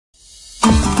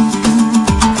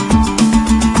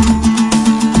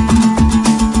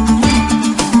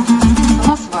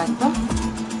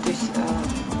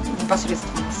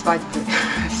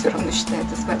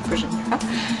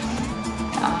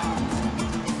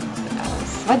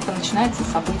Свадьба начинается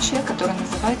с обычая, который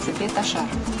называется Беташар.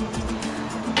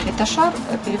 Беташар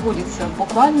переводится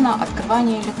буквально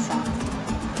 «открывание лица».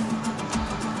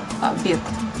 Бет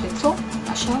 – лицо,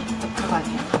 ашар –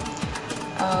 открывание.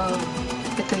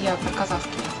 Это я про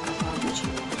казахский рассказывала обычай.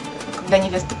 Когда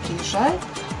невеста приезжает,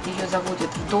 ее заводят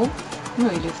в дом, ну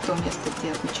или в то место,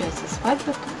 где отмечается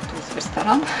свадьба, то есть в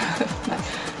ресторан,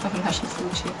 в нашем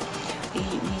случае. И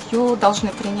ее должны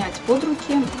принять под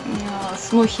руки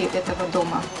снохи этого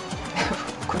дома,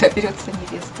 куда берется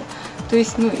невеста. То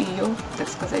есть, ну, ее, так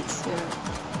сказать,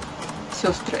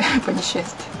 сестры по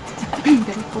несчастью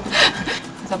берут под руки,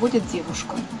 заводят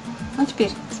девушку. Ну,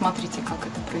 теперь смотрите, как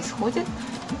это происходит.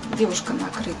 Девушка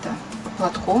накрыта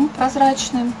платком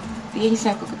прозрачным. Я не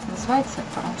знаю, как это называется,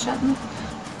 паранджа, ну,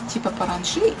 типа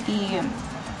паранджи. И,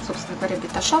 собственно говоря,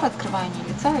 беташар, открывание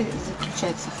лица,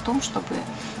 заключается в том, чтобы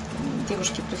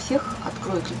девушки при всех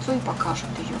откроют лицо и покажут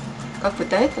ее. Как бы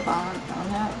до этого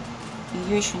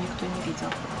ее еще никто не видел.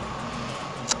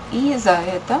 И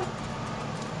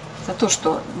за то,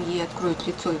 что ей откроют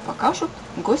лицо и покажут,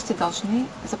 гости должны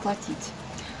заплатить.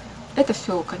 Это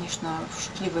все, конечно, в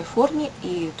шутливой форме,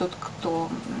 и тот, кто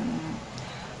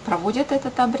проводит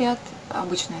этот обряд,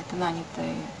 обычно это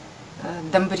нанятый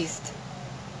дамбрист,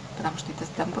 потому что это с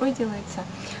дамброй делается,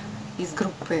 из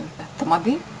группы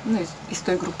тамады, ну, из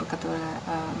той группы, которая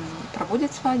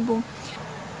проводит свадьбу.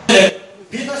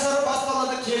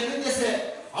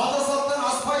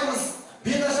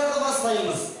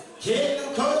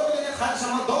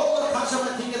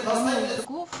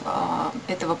 Углов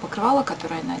этого покрывала,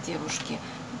 которое на девушке,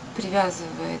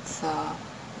 привязывается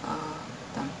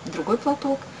там другой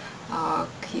платок,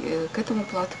 к этому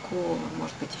платку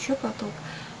может быть еще платок,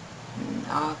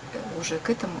 а уже к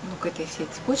этому, ну, к этой всей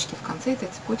цепочке, в конце этой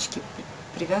цепочки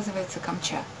привязывается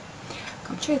камча.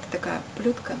 Камча — это такая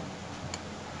плетка,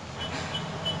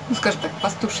 ну, скажем так,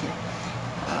 пастушья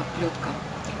плетка.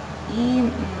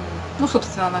 И, ну,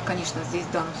 собственно, она, конечно, здесь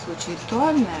в данном случае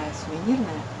ритуальная,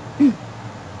 сувенирная.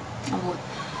 Вот.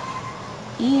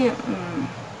 И,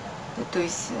 то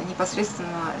есть,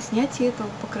 непосредственно снятие этого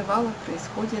покрывала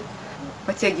происходит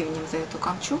подтягиванием за эту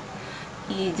камчу.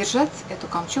 И держать эту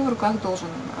камчу в руках должен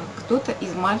кто-то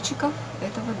из мальчиков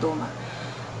этого дома.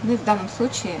 Ну и в данном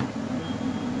случае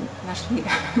нашли,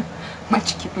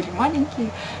 мальчики были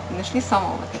маленькие, и нашли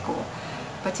самого такого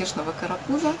потешного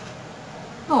карапуза.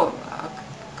 Ну,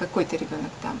 какой-то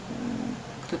ребенок там,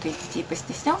 кто-то из детей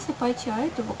постеснялся пойти, а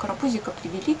этого карапузика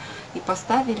привели и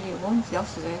поставили, он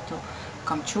взялся за эту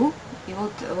камчу. И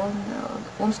вот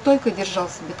он стойко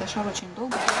держался, Беташар, очень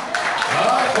долго.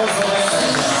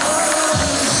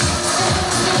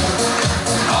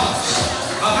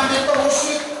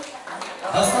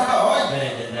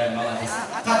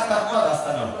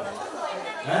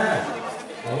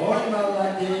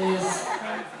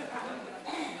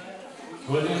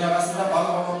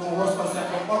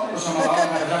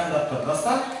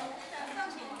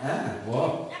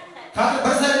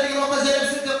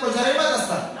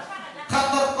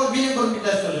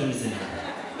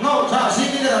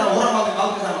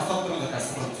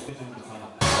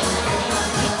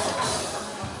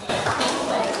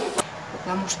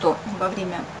 Потому что во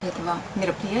время этого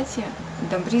мероприятия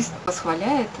дамбрист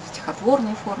восхваляет в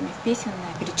стихотворной форме, в песенной,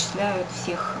 перечисляют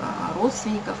всех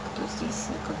родственников, кто здесь,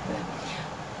 как бы,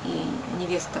 и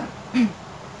невеста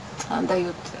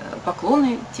дают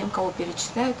поклоны тем, кого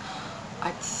перечисляют,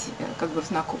 как бы в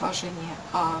знак уважения.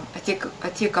 А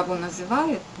те, кого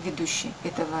называют ведущие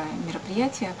этого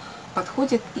мероприятия,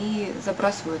 подходят и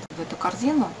забрасывают в эту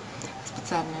корзину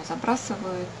специальную,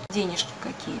 забрасывают денежки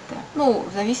какие-то. Ну,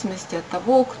 в зависимости от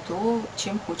того, кто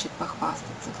чем хочет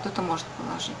похвастаться. Кто-то может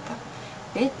положить там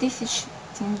 5000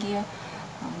 тенге,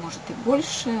 может и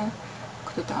больше.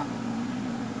 Кто-то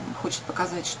хочет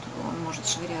показать, что он может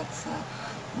швыряться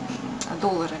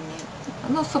долларами.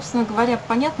 Ну, собственно говоря,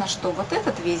 понятно, что вот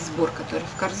этот весь сбор, который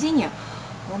в корзине,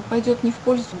 он пойдет не в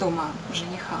пользу дома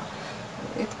жениха.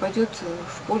 Это пойдет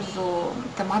в пользу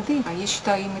тамады. А я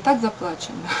считаю, им и так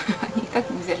заплачено. Они и так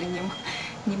взяли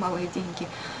немалые деньги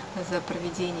за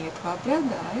проведение этого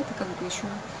обряда, а это как бы еще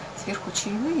сверху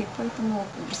чаевые, поэтому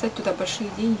бросать туда большие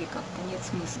деньги как-то нет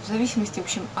смысла. В зависимости, в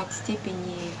общем, от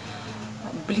степени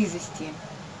близости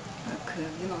к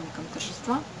виновникам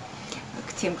торжества,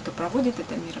 к тем, кто проводит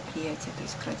это мероприятие, то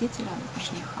есть к родителям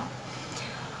жениха.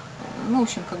 Ну, в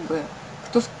общем, как бы,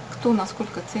 кто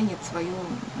насколько ценит свою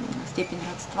степень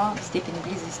родства, степень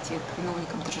близости к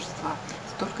виновникам торжества,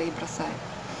 столько и бросает.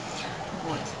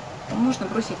 Вот. Можно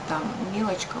бросить там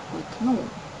мелочь какую-то, ну,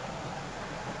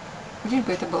 лишь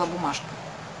бы это была бумажка.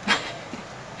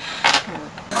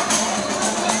 Вот.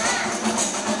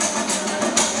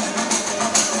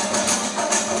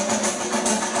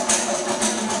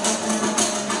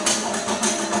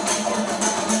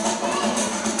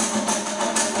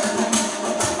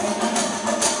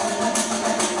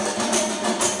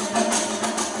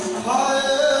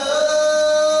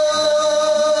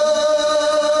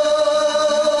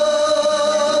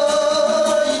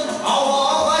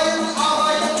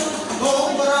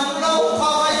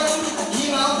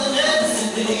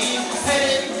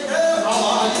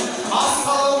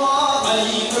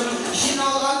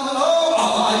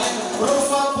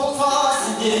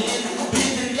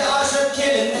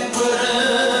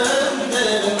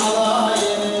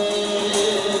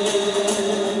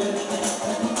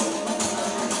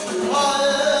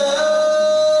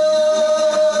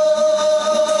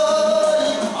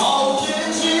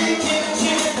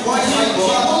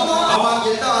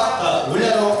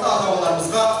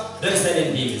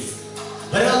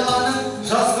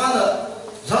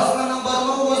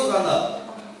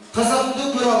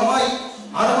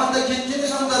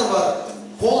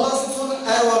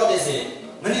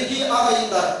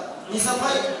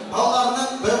 Исапай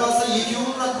балаларының бір басы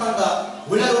екеуін жатқанда,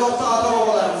 өлер оқты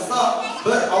ата-бабаларымызда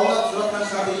бір аулақ сұратқан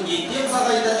шағырын еттен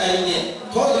сағайды әрине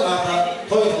тойдың аты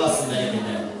той қыласын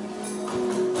бәрекелді.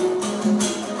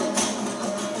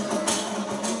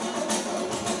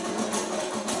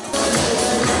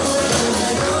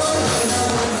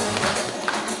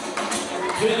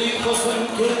 Көне қосын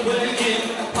көр бөлген,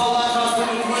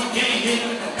 алағасын көткейген,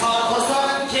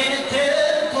 қарқызан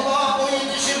кенеттен, тұла бойын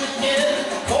жігіттен,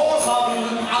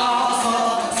 қосағының анасы,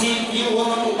 сенде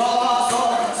оның баласы,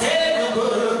 сені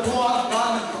көріп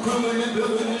туанған, көңілі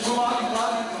бүгін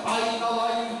жуанған,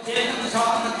 айналайын сенің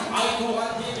жаның,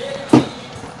 айтуған тебе.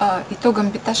 Итогом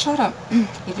Беташара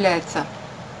является,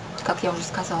 как я уже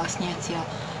сказала, снятие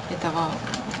этого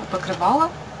покрывала.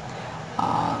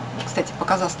 Кстати,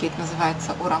 по-казахски это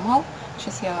называется урамал.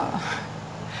 Сейчас я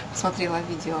посмотрела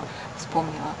видео,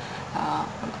 вспомнила.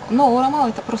 Но урамал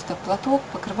это просто платок,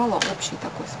 покрывало общий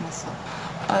такой смысл.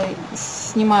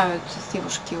 Снимают с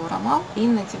девушки урамал и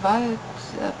надевают,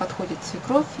 подходит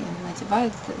свекровь и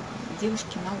надевает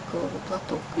девушке на голову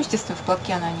платок. Естественно, в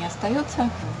платке она не остается,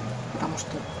 потому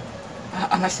что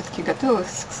она все-таки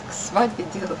готовилась к свадьбе,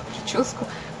 делала прическу,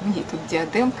 у нее тут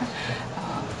диадемка.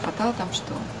 Хватало там,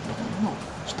 что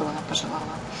она пожелала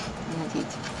надеть.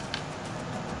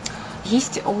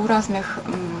 Есть у разных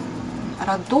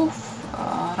родов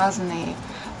разные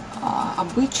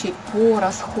обычаи по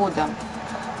расходам,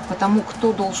 потому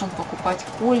кто должен покупать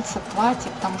кольца, платья,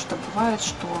 потому что бывает,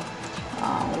 что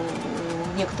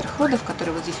у некоторых родов,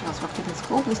 которые вот здесь у нас в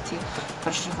Актюбинской области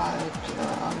проживают,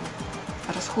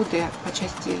 расходы по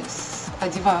части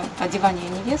одевания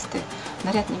невесты,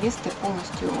 наряд невесты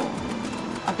полностью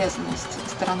обязанность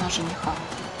сторона жениха.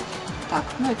 Так,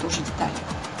 это уже детали.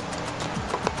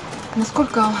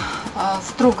 Насколько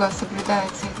строго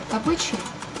соблюдается этот обычай,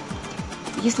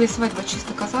 если свадьба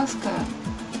чисто казахская,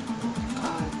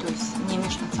 то есть не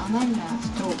межнациональная,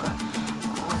 строго,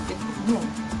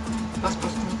 вас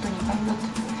просто никто не поймет,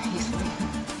 если вы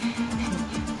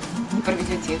не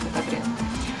проведете этот обряд.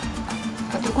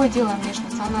 А другое дело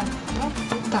межнациональное, да?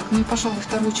 Так, и, пожалуй,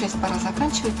 вторую часть пора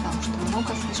заканчивать, потому что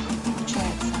много слишком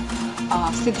получается.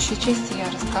 В следующей части я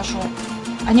расскажу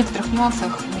о некоторых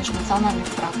нюансах межнациональных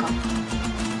браков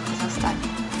в Казахстане.